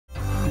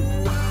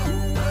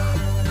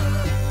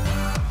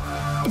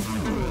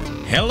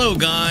Hello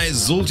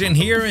guys, Zul'jin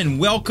here, and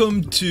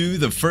welcome to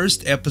the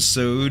first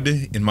episode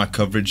in my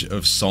coverage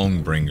of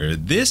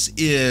Songbringer. This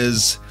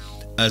is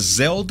a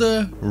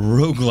Zelda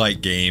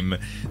roguelike game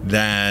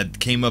that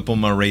came up on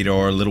my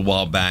radar a little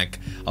while back.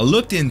 I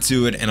looked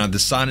into it and I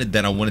decided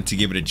that I wanted to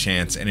give it a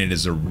chance, and it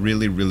is a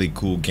really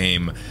cool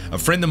game. A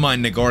friend of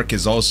mine, Nagark,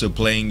 is also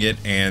playing it,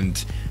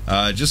 and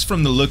just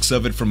from the looks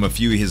of it from a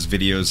few of his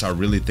videos, I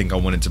really think I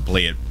wanted to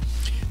play it.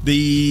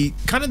 The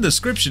kind of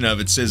description of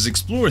it says,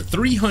 explore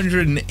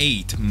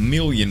 308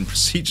 million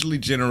procedurally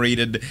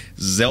generated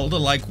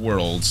Zelda-like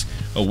worlds,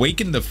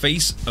 awaken the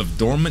face of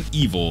dormant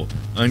evil,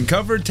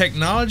 uncover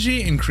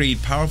technology and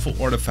create powerful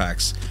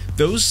artifacts.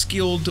 Those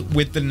skilled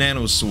with the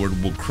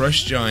nanosword will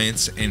crush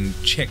giants and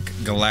check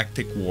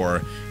galactic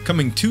war.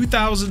 Coming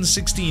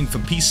 2016 for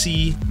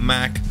PC,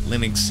 Mac,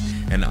 Linux,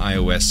 and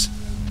iOS.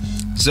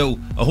 So,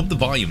 I hope the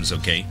volume's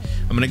okay.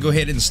 I'm gonna go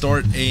ahead and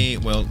start a,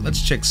 well,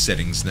 let's check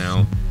settings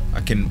now. I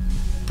can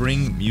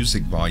bring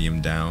music volume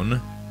down.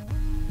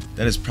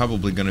 That is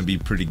probably going to be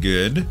pretty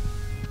good.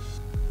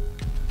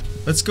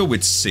 Let's go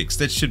with 6.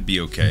 That should be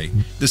okay.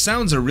 The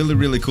sounds are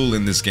really cool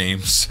in this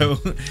game. So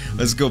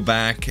let's go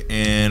back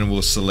and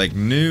we'll select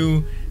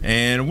new,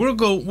 and we'll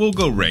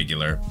go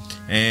regular.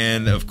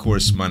 And of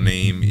course my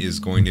name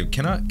is going to,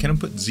 can I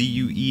put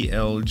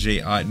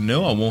Z-U-E-L-J-I?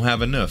 No, I won't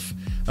have enough.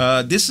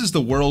 This is the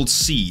world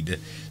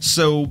seed.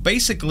 So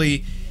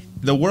basically,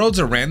 the worlds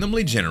are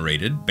randomly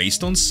generated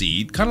based on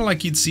seed, kind of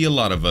like you'd see a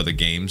lot of other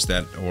games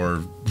that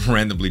are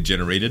randomly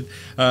generated.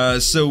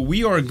 So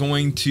we are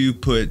going to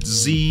put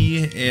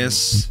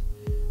Z-S-Q-U-A-D.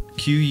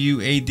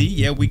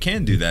 Yeah, we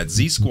can do that.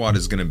 Z-Squad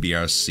is going to be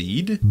our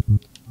seed.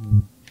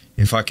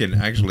 If I can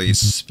actually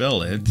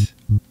spell it.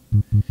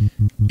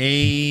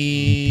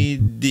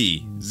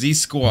 A-D.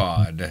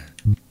 Z-Squad.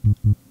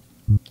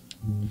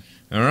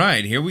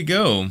 Alright, here we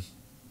go.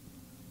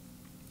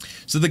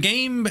 So the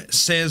game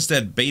says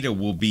that beta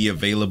will be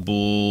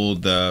available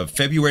the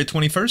February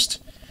 21st.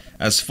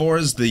 As far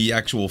as the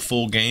actual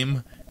full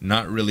game,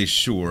 not really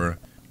sure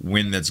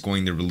when that's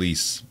going to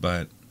release,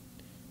 but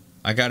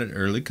I got it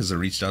early because I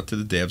reached out to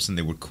the devs and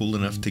they were cool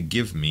enough to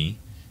give me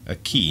a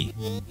key.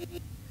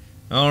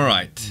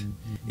 Alright,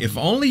 if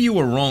only you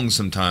were wrong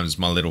sometimes,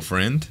 my little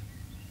friend.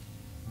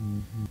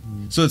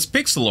 So it's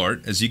pixel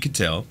art, as you can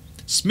tell.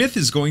 Smith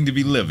is going to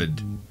be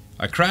livid.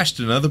 I crashed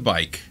another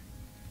bike.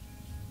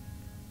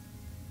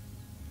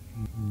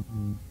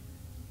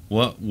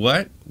 What?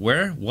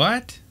 Where?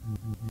 What?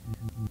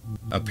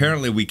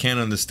 Apparently we can't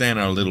understand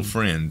our little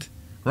friend.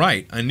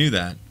 Right, I knew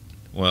that.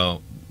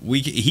 Well,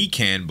 he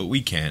can, but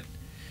we can't.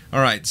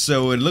 Alright,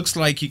 so it looks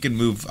like you can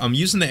move. I'm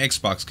using the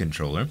Xbox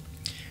controller,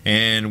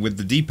 and with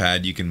the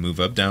D-pad you can move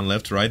up, down,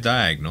 left, right,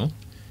 diagonal.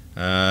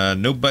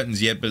 No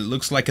buttons yet, but it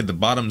looks like at the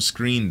bottom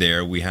screen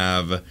there we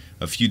have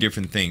a few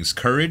different things.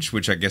 Courage,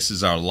 which I guess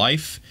is our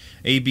life.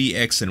 A, B,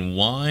 X, and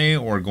Y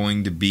are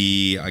going to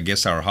be, I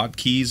guess, our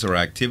hotkeys or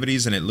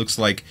activities, and it looks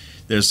like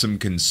there's some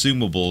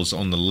consumables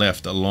on the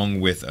left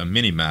along with a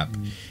mini-map.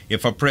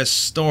 If I press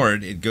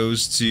start, it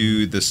goes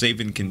to the save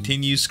and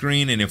continue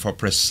screen, and if I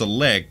press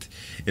select,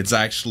 it's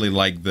actually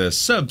like the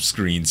sub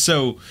screen.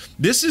 So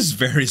this is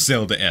very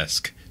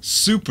Zelda-esque.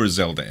 Super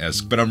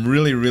Zelda-esque, but I'm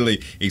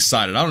really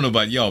excited. I don't know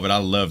about y'all, but I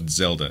loved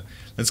Zelda.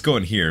 Let's go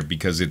in here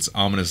because it's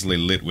ominously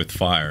lit with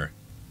fire.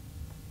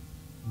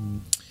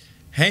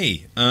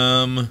 Hey,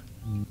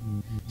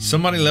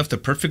 somebody left a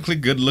perfectly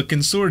good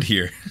looking sword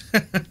here.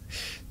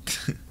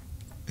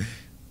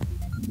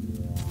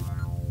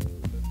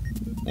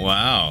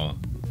 Wow.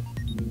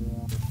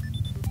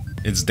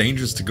 It's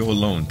dangerous to go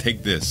alone.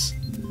 Take this.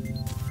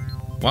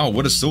 Wow,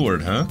 what a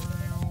sword, huh?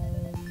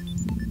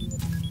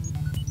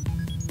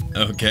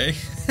 Okay.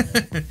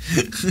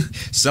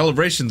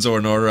 Celebrations are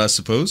in order, I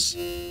suppose.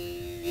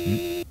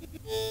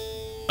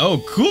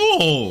 Oh,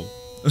 cool!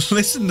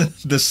 Listen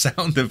to the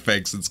sound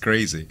effects, it's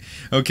crazy.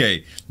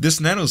 Okay, this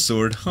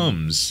nanosword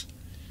hums.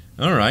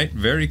 Alright,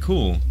 very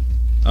cool.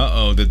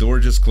 Uh-oh, the door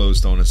just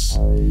closed on us.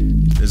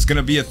 There's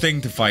gonna be a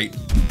thing to fight.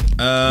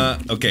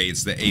 Okay,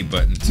 it's the A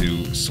button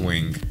to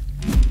swing.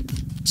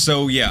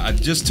 So yeah, I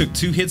just took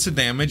 2 hits of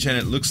damage, and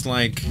it looks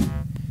like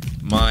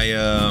my,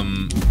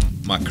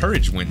 my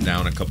courage went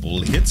down a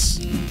couple of hits.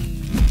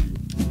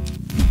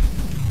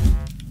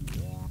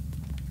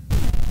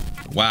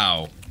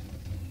 Wow.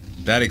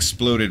 That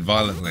exploded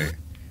violently.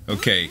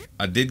 Okay,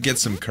 I did get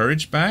some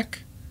courage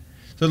back.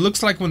 So it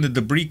looks like when the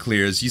debris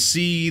clears, you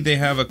see they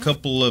have a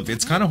couple of...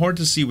 It's kind of hard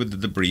to see with the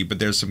debris, but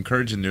there's some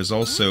courage and there's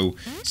also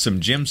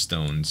some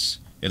gemstones.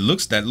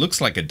 That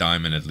looks like a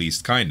diamond at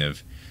least, kind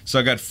of.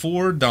 So I got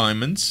 4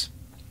 diamonds,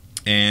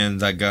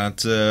 and I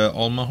got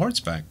all my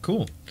hearts back.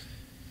 Cool.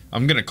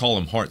 I'm gonna call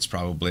them hearts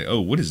probably. Oh,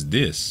 what is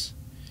this?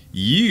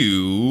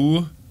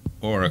 You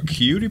are a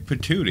cutie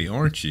patootie,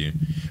 aren't you?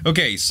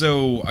 Okay,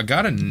 so I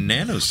got a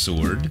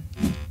nanosword.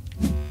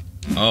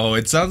 Oh,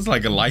 it sounds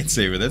like a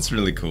lightsaber. That's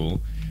really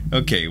cool.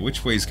 Okay,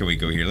 which ways can we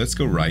go here? Let's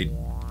go right.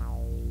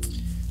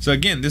 So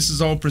again, this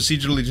is all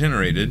procedurally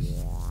generated.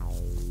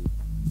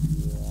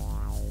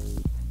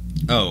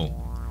 Oh,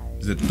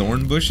 is it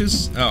thorn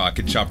bushes? Oh, I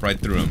could chop right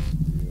through them.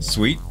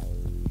 Sweet.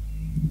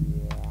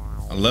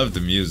 I love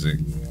the music.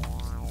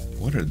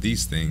 What are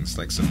these things?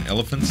 Like some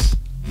elephants?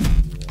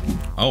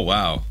 Oh,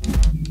 wow.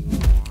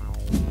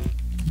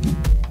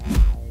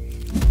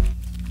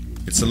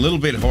 It's a little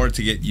bit hard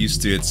to get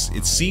used to.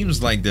 It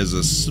seems like there's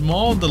a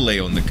small delay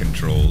on the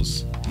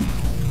controls.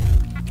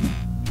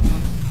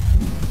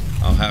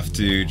 I'll have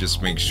to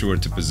just make sure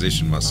to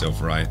position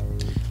myself right.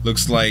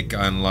 Looks like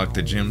I unlocked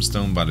the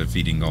gemstone by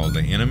defeating all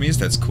the enemies.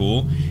 That's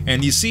cool.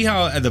 And you see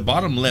how at the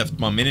bottom left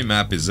my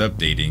minimap is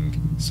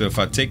updating. So if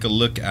I take a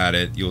look at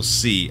it, you'll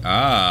see,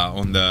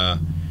 on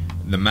the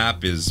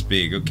map is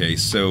big. Okay,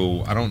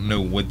 so I don't know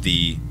what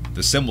the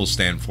symbols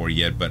stand for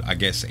yet, but I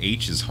guess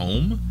H is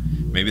home.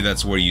 Maybe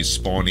that's where you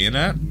spawn in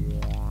at.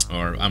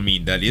 Or, I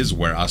mean, that is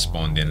where I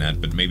spawned in at,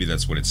 but maybe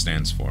that's what it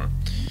stands for.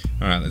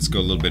 Alright, let's go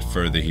a little bit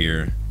further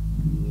here.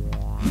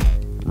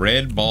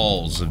 Red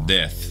balls of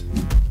death.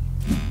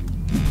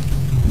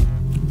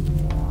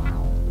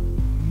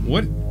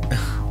 What?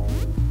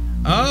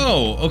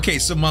 Oh, okay,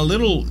 so my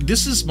little...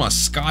 This is my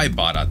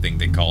skybot, I think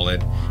they call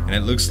it. And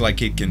it looks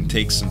like it can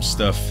take some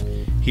stuff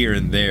here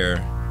and there.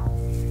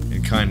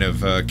 And kind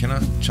of... can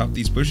I chop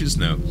these bushes?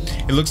 No.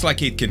 It looks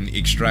like it can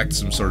extract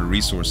some sort of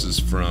resources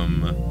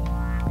from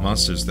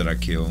monsters that I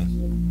kill.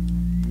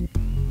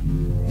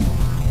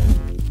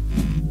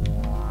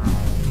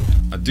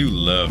 I do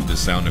love the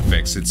sound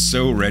effects. It's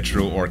so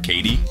retro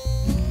arcadey.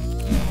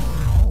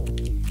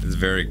 It's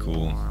very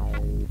cool.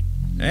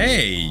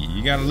 Hey,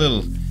 you got a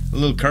little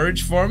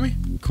courage for me?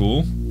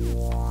 Cool.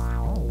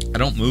 I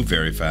don't move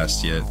very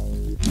fast yet.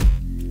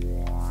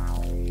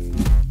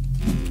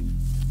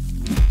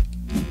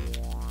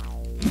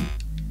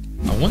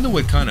 I wonder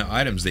what kind of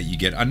items that you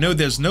get. I know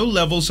there's no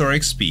levels or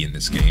XP in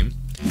this game,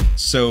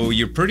 so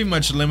you're pretty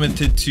much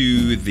limited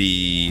to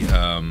the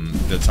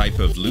type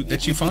of loot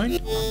that you find.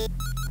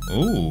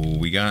 Oh,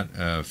 we got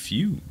a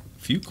few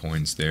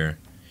coins there.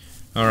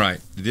 All right,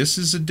 this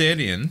is a dead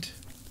end.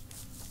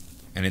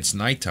 And it's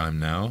nighttime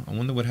now. I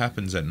wonder what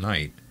happens at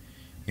night.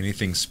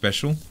 Anything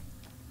special?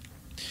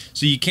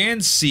 So you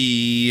can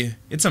see...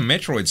 It's a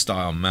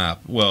Metroid-style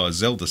map. Well, a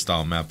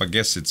Zelda-style map. I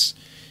guess it's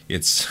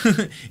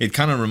it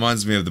kind of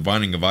reminds me of The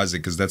Binding of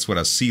Isaac, because that's what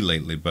I see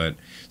lately. But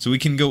so we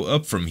can go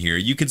up from here.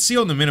 You can see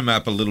on the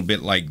minimap a little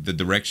bit like the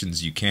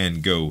directions you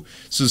can go.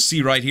 So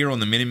see right here on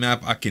the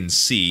minimap, I can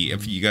see,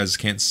 if you guys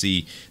can't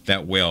see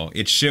that well,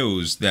 it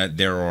shows that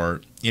there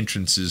are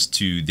entrances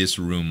to this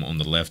room on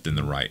the left and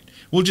the right.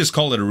 We'll just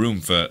call it a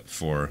room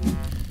for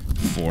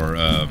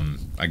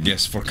I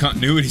guess for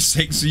continuity's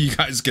sake, so you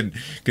guys can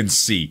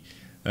see.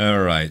 All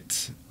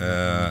right.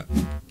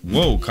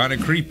 Whoa, kind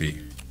of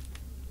creepy.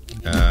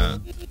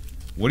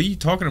 What are you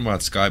talking about,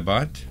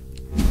 Skybot?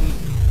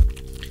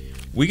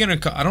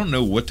 I don't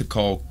know what to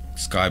call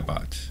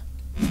Skybot.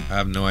 I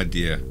have no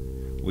idea.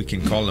 We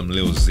can call him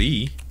Lil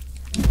Z.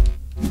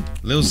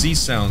 Lil Z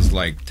sounds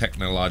like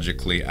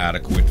technologically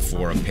adequate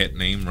for a pet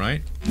name,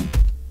 right?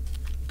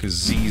 Because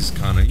Z's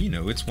kind of, you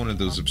know, it's one of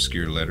those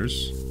obscure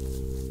letters.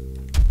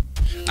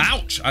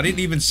 Ouch! I didn't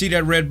even see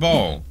that red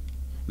ball.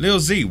 Lil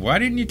Z, why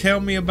didn't you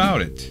tell me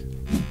about it?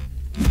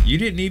 You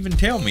didn't even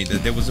tell me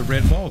that there was a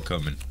red ball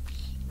coming.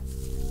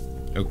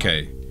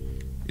 Okay.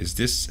 Is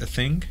this a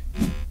thing?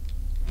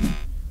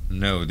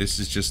 No, this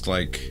is just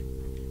like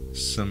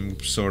some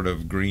sort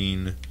of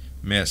green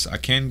mess. I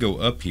can go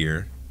up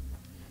here.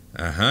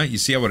 You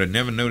see, I would have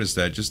never noticed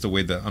that, just the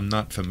way that I'm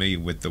not familiar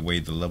with the way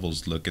the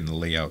levels look and the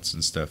layouts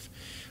and stuff.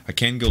 I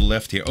can go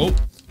left here. Oh,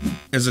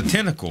 there's a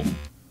tentacle.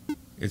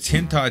 It's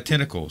hentai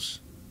tentacles.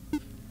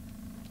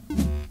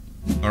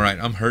 Alright,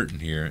 I'm hurting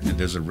here, and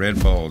there's a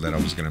red ball that I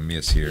was gonna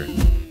miss here.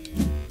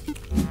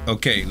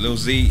 Okay, Lil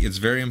Z, it's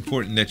very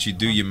important that you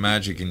do your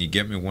magic and you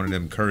get me one of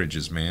them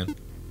courages, man.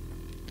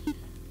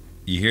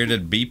 You hear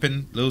that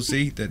beeping, Lil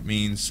Z? That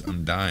means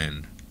I'm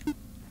dying.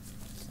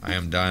 I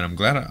am dying. I'm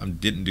glad I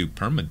didn't do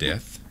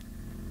permadeath.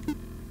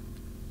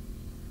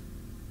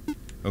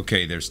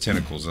 Okay, there's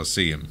tentacles. I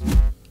see them.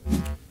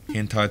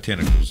 Hentai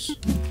tentacles.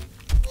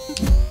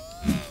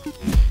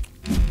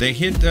 They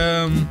hit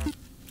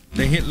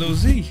Lil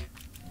Z.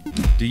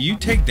 Do you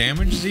take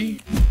damage,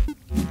 Z?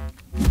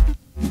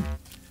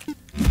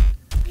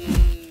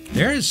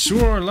 There is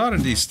sure a lot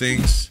of these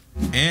things,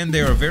 and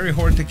they are very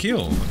hard to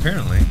kill,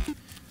 apparently.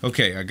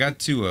 Okay, I got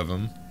 2 of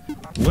them.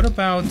 What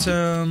about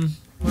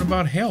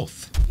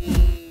health?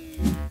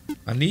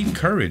 I need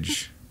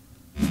courage.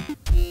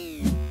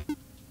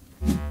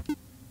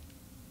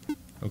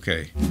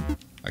 Okay,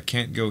 I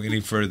can't go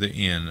any further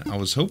in. I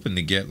was hoping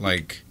to get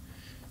like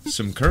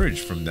some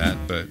courage from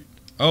that, but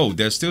oh,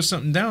 there's still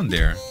something down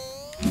there.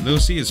 Lil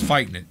C is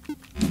fighting it.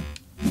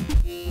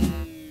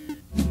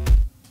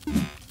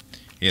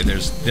 Yeah,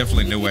 there's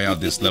definitely no way out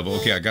this level.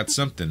 Okay, I got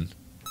something.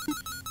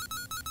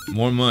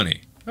 More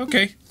money.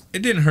 Okay,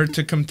 it didn't hurt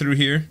to come through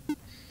here.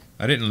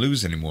 I didn't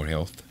lose any more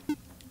health.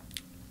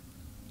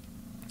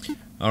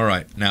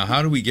 Alright, now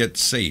how do we get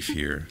safe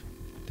here?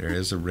 There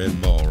is a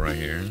red ball right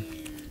here.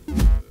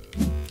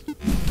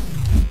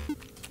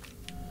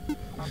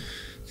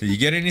 Did you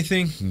get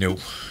anything? Nope.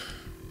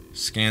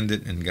 Scanned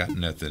it and got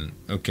nothing.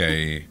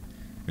 Okay.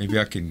 Maybe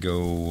I can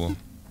go...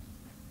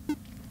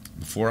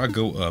 Before I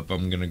go up,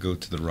 I'm gonna go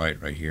to the right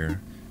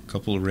here. A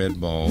couple of red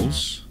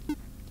balls.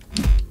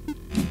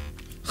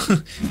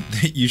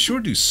 You sure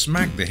do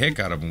smack the heck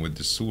out of them with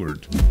the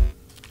sword.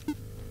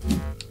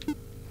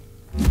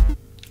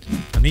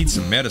 I need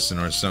some medicine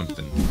or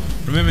something.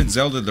 Remember in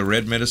Zelda, the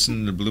red medicine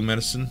and the blue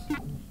medicine?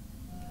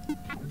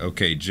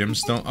 Okay,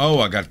 gemstone. Oh,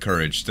 I got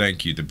courage.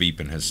 Thank you. The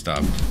beeping has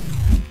stopped.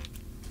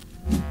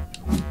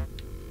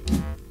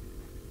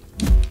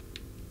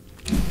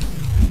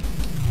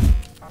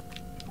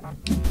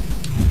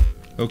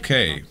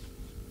 Okay.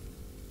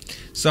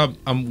 So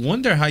I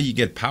wonder how you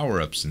get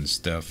power-ups and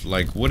stuff.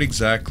 Like, what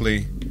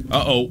exactly...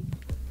 Uh-oh.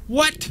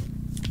 What?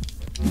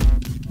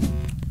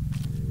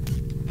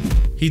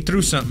 He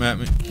threw something at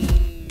me.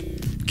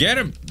 Get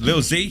him,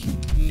 Lil Z.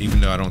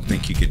 Even though I don't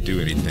think he could do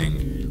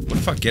anything. What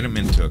if I get him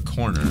into a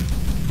corner?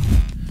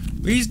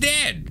 He's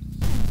dead.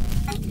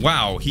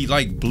 Wow, he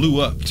like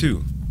blew up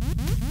too.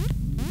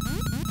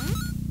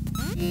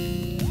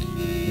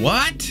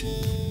 What?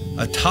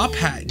 A top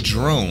hat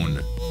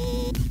drone.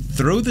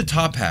 Throw the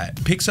top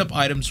hat, picks up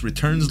items,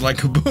 returns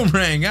like a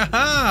boomerang.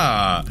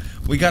 Aha!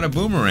 We got a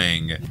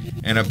boomerang.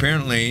 And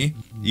apparently,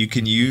 you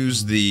can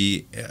use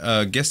the...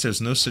 guess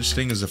there's no such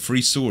thing as a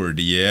free sword,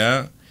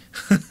 yeah?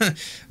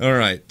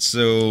 Alright,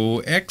 so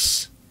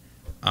X...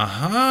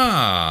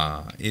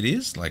 Aha! It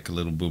is like a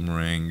little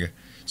boomerang.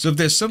 So if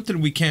there's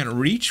something we can't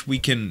reach, we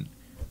can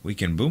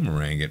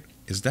boomerang it.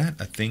 Is that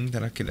a thing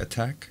that I could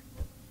attack?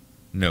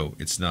 No,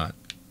 it's not.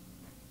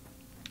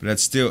 But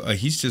that's still,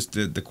 he's just,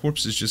 the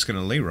corpse is just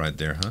gonna lay right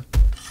there, huh?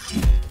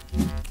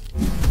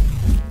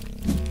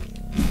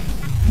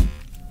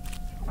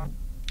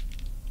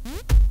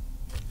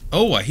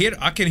 Oh, I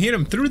can hit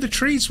him through the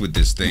trees with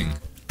this thing.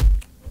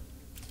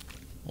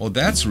 Oh,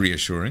 that's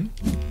reassuring.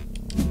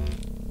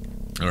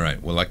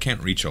 Alright, well I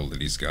can't reach all of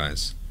these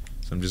guys.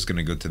 So I'm just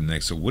gonna go to the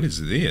next. So what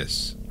is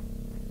this?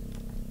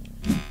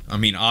 I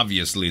mean,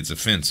 obviously it's a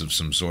fence of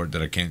some sort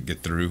that I can't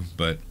get through,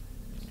 but...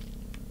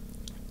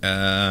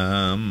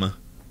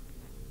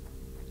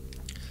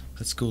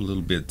 Let's go a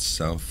little bit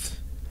southeast.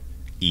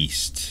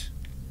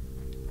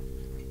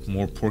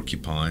 More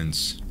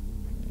porcupines.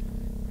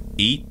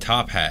 Eat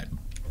top hat,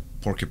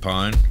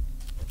 porcupine.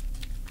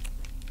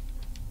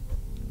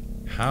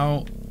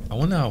 How... I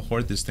wonder how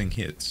hard this thing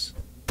hits.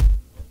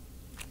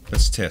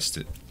 Let's test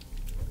it.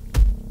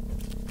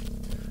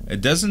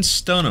 It doesn't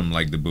stun him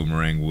like the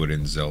boomerang would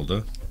in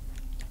Zelda.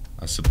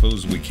 I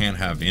suppose we can't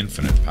have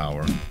infinite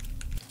power.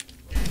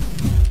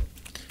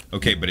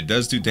 Okay, but it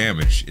does do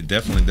damage. It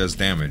definitely does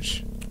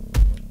damage.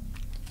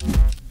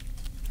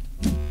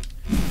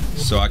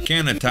 So I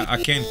can attack.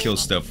 I can kill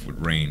stuff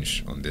with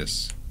range on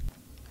this.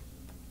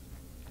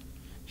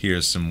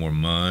 Here's some more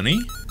money.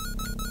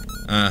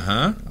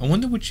 I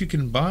wonder what you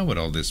can buy with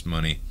all this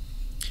money.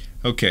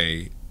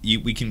 Okay,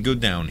 we can go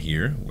down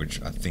here,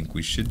 which I think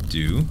we should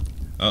do.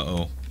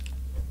 Uh-oh.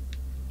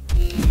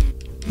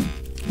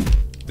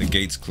 The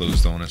gate's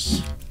closed on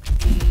us.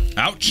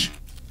 Ouch!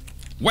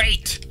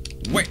 Wait!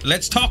 Wait,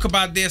 let's talk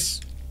about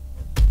this.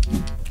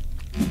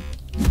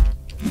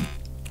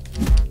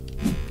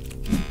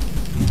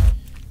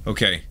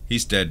 Okay,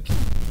 he's dead.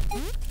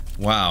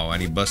 Wow,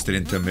 and he busted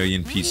into a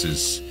million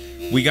pieces.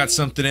 We got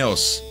something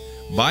else.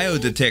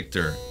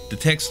 Biodetector.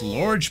 Detects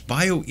large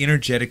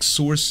bioenergetic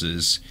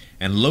sources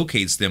and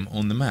locates them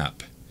on the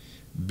map.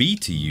 B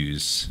to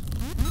use.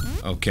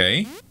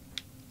 Okay.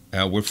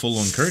 We're full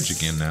on courage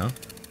again now.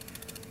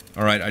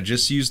 Alright, I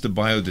just used the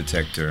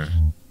biodetector.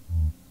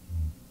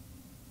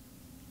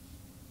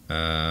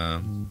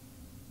 I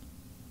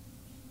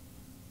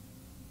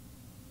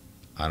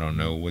don't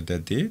know what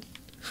that did.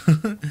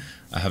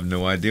 I have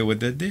no idea what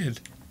that did.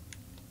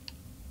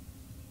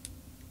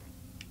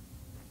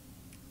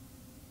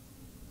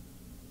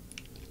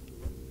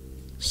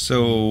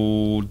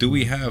 So, do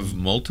we have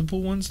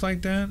multiple ones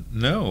like that?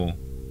 No.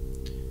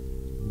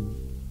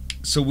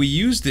 So we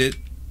used it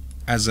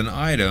as an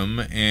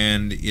item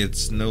and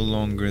it's no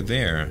longer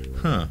there.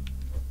 Huh.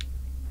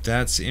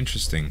 That's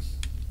interesting.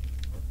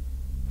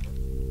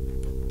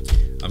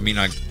 I mean,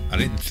 I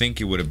didn't think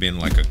it would have been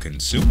like a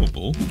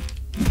consumable.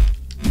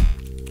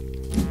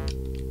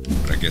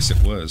 But I guess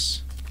it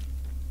was.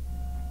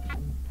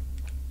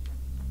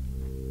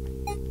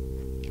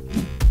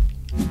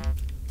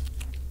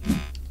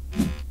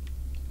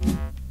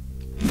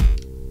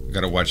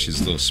 Gotta watch his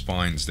little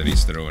spines that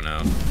he's throwing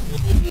out.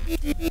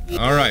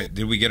 Alright,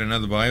 did we get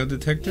another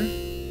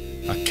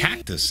biodetector? A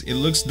cactus. It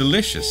looks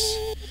delicious.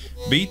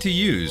 B to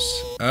use.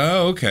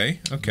 Oh, okay,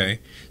 okay.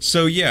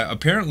 So yeah,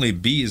 apparently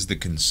B is the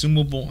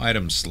consumable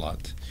item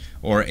slot.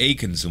 Or a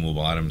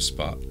consumable item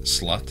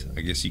slot.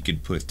 I guess you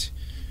could put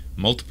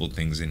multiple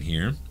things in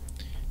here.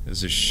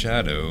 There's a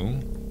shadow.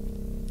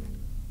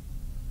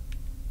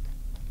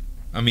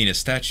 I mean a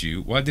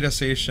statue. Why did I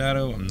say a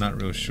shadow? I'm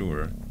not real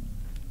sure.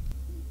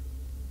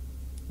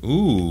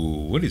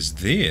 Ooh, what is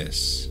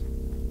this?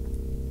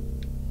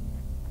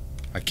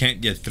 I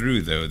can't get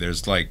through though.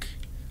 There's like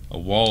a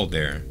wall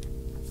there.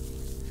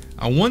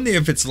 I wonder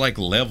if it's like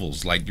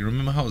levels. Like, you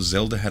remember how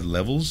Zelda had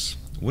levels?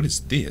 What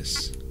is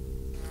this?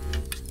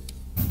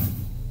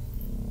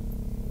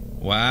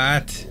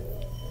 What?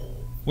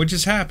 What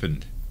just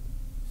happened?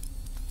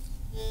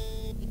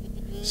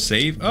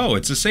 Save? Oh,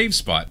 it's a save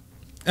spot.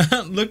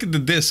 Look at the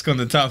disc on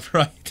the top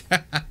right.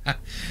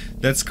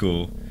 That's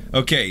cool.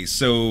 Okay,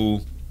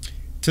 so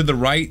to the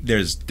right,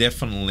 there's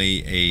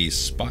definitely a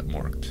spot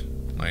marked.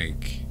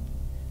 Like,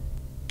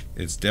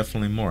 it's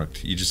definitely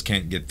marked. You just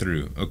can't get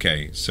through.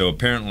 Okay, so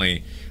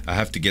apparently I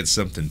have to get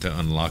something to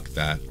unlock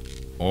that,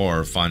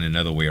 or find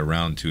another way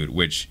around to it,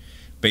 which,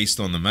 based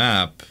on the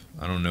map,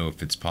 I don't know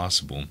if it's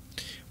possible.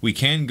 We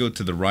can go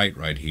to the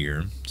right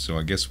here, so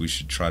I guess we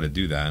should try to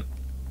do that.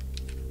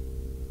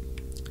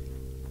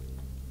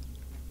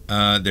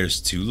 There's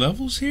 2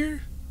 levels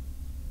here?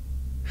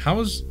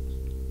 How's...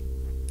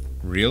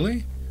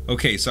 Really?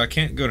 Okay, so I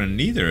can't go to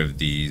neither of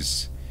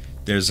these.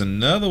 There's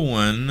another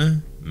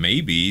one,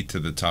 maybe, to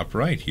the top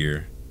right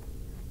here.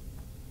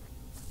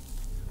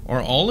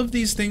 Are all of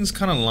these things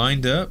kind of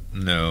lined up?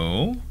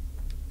 No.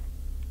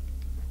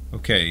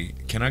 Okay,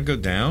 can I go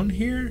down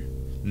here?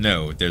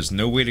 No, there's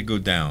no way to go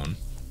down.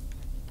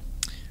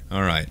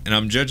 Alright, and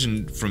I'm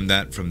judging from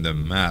that from the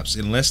maps,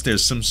 unless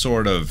there's some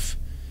sort of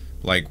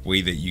like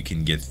way that you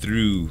can get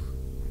through,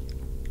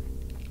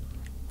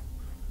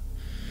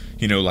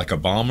 you know, like a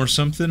bomb or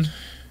something,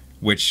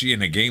 which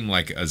in a game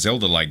like a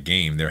Zelda-like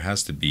game, there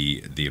has to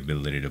be the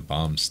ability to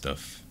bomb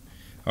stuff.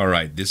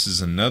 Alright, this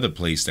is another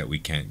place that we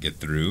can't get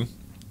through.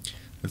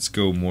 Let's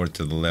go more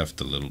to the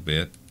left a little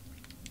bit.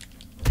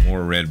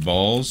 More red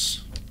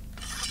balls.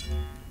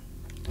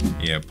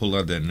 Yeah, pull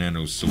out that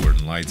nanosword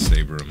and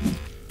lightsaber them.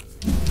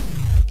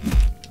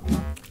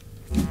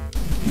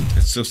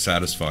 It's so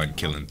satisfying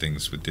killing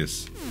things with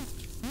this.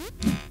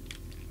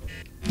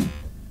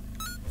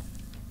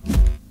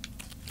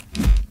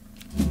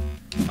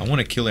 I want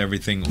to kill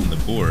everything on the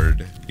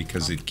board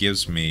because it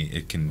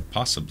can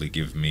possibly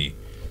give me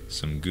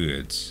some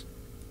goods.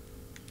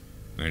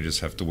 I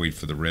just have to wait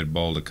for the red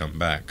ball to come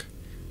back.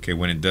 Okay,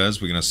 when it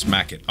does, we're gonna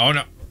smack it. Oh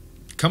no!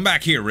 Come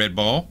back here, red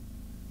ball!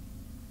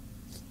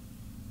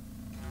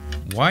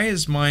 Why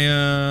is my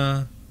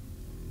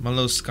my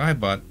little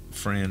skybot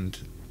friend...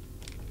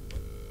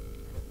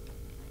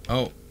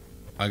 Oh,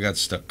 I got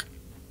stuck.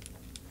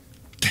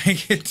 Dang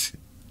it!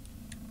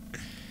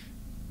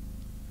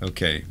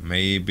 Okay,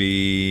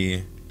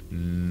 maybe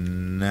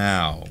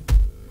now.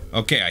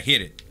 Okay, I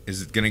hit it.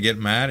 Is it gonna get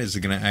mad? Is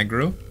it gonna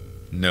aggro?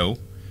 No.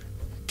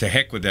 To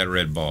heck with that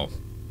red ball.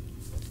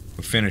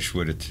 We're finished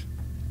with it.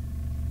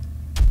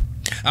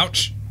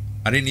 Ouch!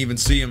 I didn't even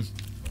see him.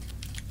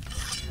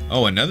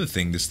 Oh, another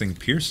thing, this thing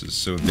pierces,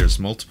 so if there's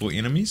multiple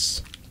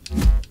enemies,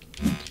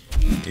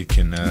 it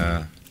can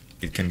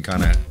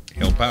kind of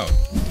help out.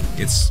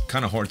 It's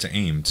kind of hard to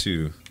aim,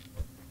 too.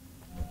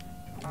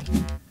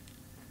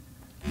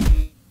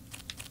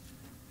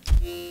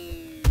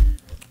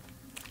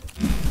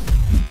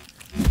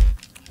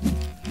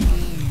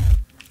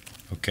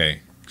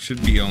 Okay,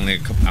 should be only a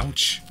couple.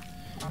 Ouch!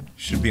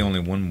 Should be only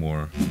one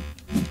more.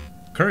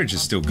 Courage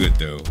is still good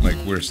though. Like,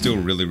 we're still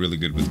really, really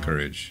good with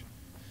courage.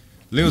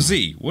 Lil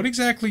Z, what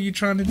exactly are you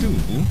trying to do,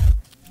 boo?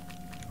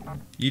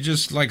 You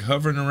just like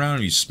hovering around?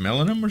 Are you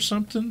smelling them or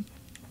something?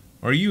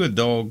 Are you a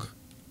dog?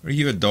 Are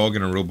you a dog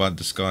in a robot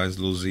disguise,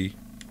 Lil Z?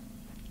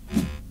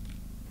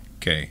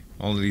 Okay,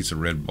 all of these are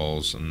red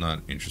balls. I'm not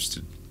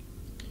interested.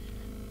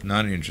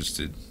 Not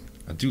interested.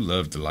 I do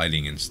love the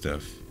lighting and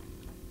stuff.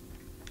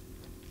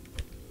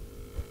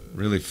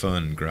 Really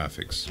fun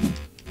graphics.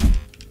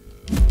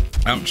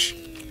 Ouch.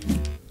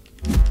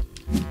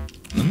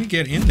 Let me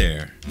get in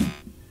there.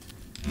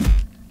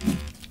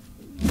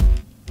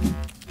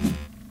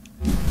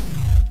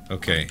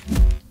 Okay.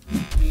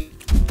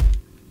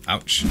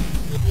 Ouch.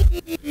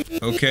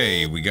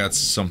 Okay, we got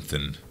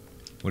something.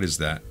 What is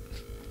that?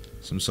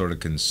 Some sort of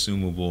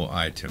consumable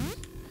item.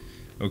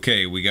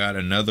 Okay, we got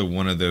another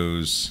one of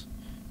those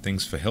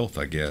things for health,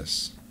 I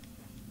guess.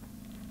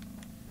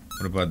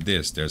 What about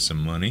this? There's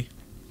some money.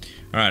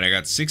 Alright, I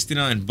got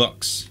 69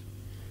 bucks.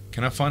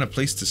 Can I find a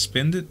place to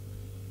spend it?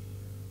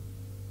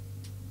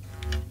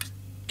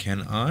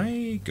 Can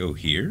I go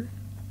here?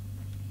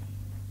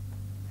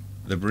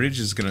 The bridge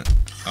is gonna...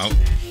 Oh.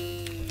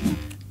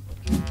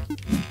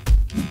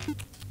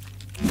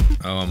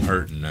 Oh, I'm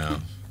hurting now.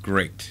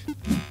 Great.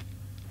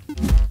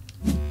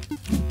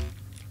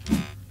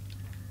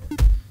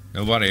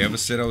 Nobody ever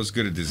said I was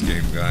good at this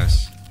game,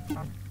 guys.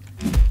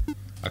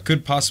 I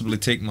could possibly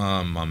take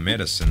my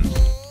medicine.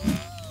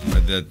 Or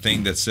the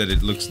thing that said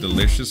it looks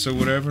delicious or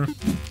whatever.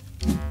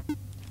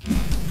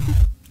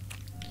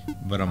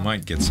 But I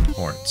might get some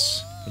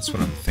hearts. That's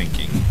what I'm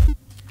thinking.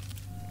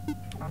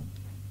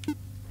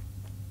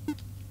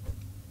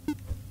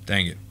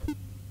 Dang it.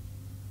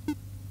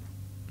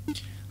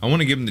 I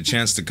want to give him the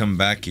chance to come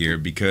back here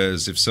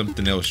because if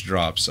something else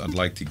drops, I'd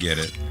like to get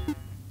it.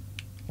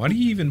 Why do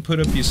you even put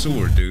up your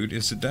sword, dude?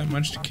 Is it that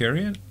much to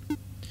carry it?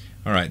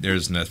 Alright,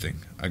 there's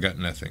nothing. I got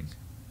nothing.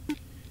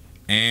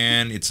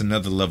 And it's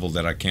another level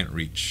that I can't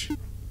reach.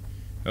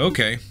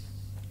 Okay.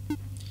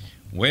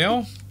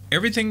 Well,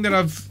 everything that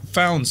I've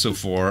found so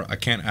far, I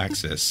can't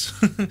access.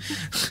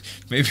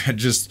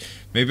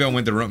 maybe I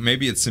went the wrong.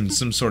 Maybe it's in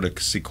some sort of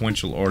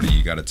sequential order.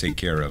 You got to take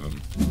care of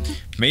them.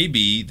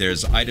 Maybe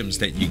there's items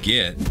that you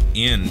get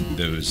in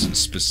those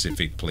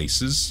specific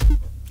places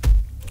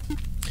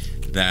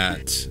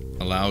that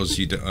allows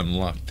you to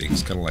unlock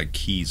things, kind of like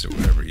keys or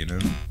whatever, you know.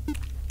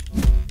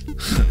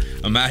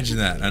 Imagine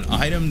that, an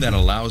item that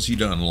allows you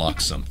to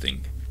unlock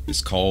something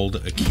is called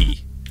a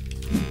key.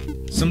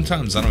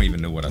 Sometimes I don't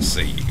even know what I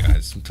say, you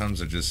guys.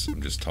 Sometimes I'm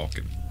just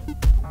talking.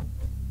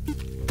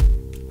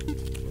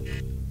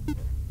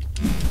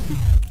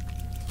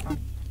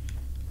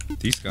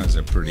 These guys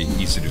are pretty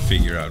easy to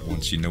figure out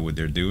once you know what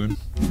they're doing.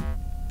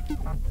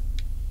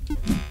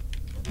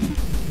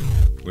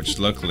 Which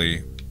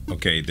luckily,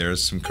 okay,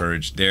 there's some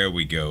courage. There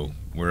we go.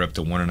 We're up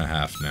to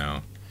 1.5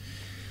 now.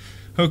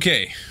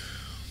 Okay.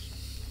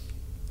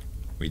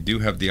 We do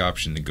have the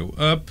option to go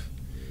up.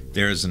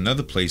 There's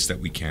another place that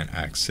we can't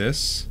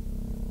access.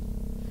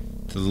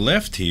 To the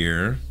left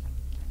here.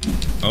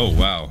 Oh,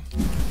 wow.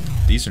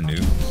 These are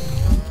new.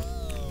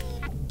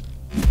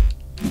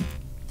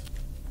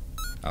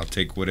 I'll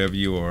take whatever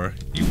you are.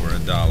 You are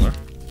 $1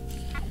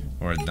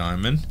 or a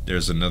diamond.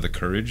 There's another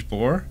courage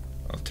bar.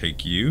 I'll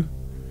take you.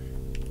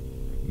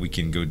 We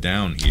can go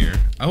down here.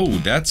 Oh,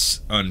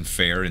 that's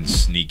unfair and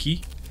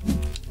sneaky.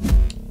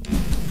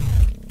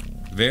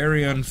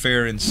 Very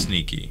unfair and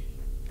sneaky.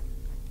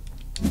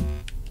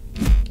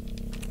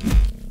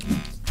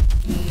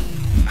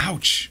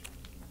 Ouch!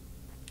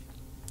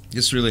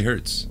 This really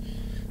hurts.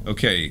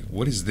 Okay,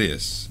 what is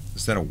this?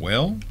 Is that a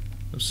well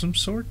of some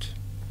sort?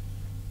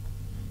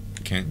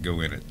 I can't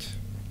go in it.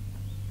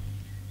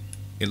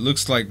 It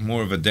looks like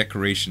more of a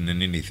decoration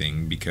than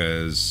anything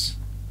because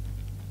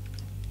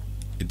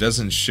it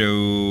doesn't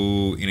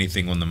show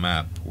anything on the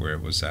map where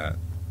it was at.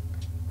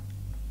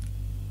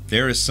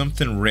 There is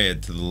something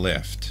red to the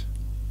left.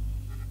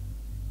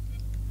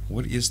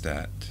 What is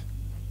that?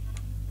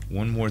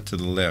 One more to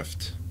the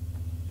left.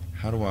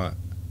 How do I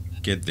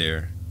get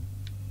there?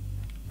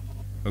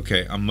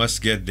 Okay, I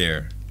must get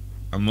there.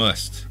 I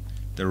must.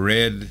 The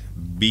red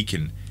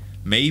beacon.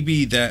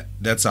 Maybe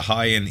that's a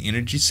high-end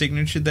energy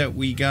signature that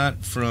we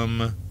got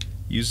from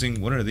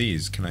using... What are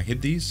these? Can I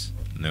hit these?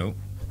 No.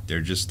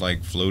 They're just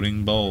like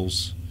floating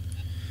balls.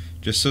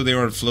 Just so they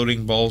aren't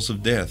floating balls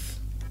of death.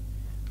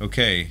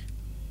 Okay.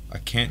 I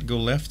can't go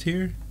left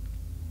here?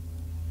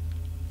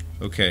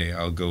 Okay,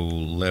 I'll go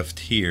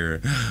left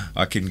here.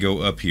 I can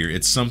go up here.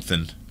 It's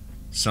something.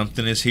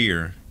 Something is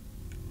here.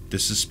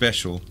 This is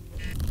special.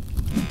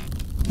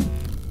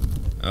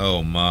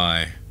 Oh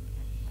my.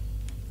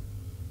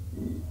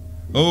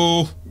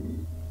 Oh!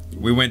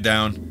 We went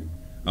down.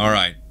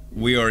 Alright.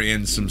 We are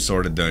in some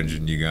sort of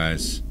dungeon, you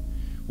guys.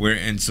 We're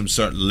in some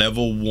sort of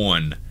level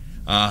 1.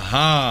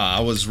 Aha!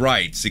 I was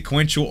right.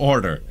 Sequential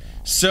order.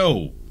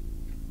 So,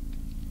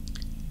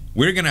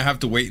 we're gonna have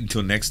to wait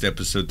until next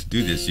episode to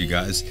do this, you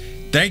guys.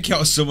 Thank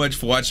y'all so much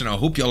for watching. I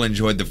hope y'all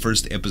enjoyed the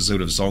first episode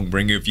of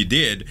Songbringer. If you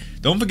did,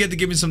 don't forget to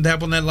give me some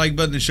tap on that like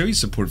button and show your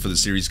support for the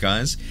series,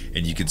 guys.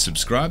 And you can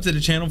subscribe to the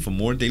channel for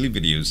more daily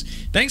videos.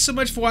 Thanks so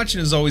much for watching.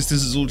 As always,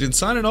 this is Zul'jin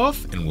signing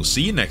off, and we'll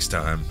see you next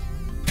time.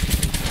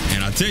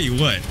 And I'll tell you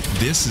what,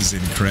 this is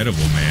incredible,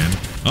 man.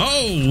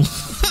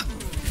 Oh!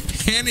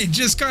 And it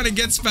just kind of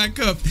gets back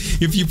up.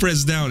 If you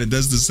press down, it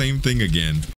does the same thing again.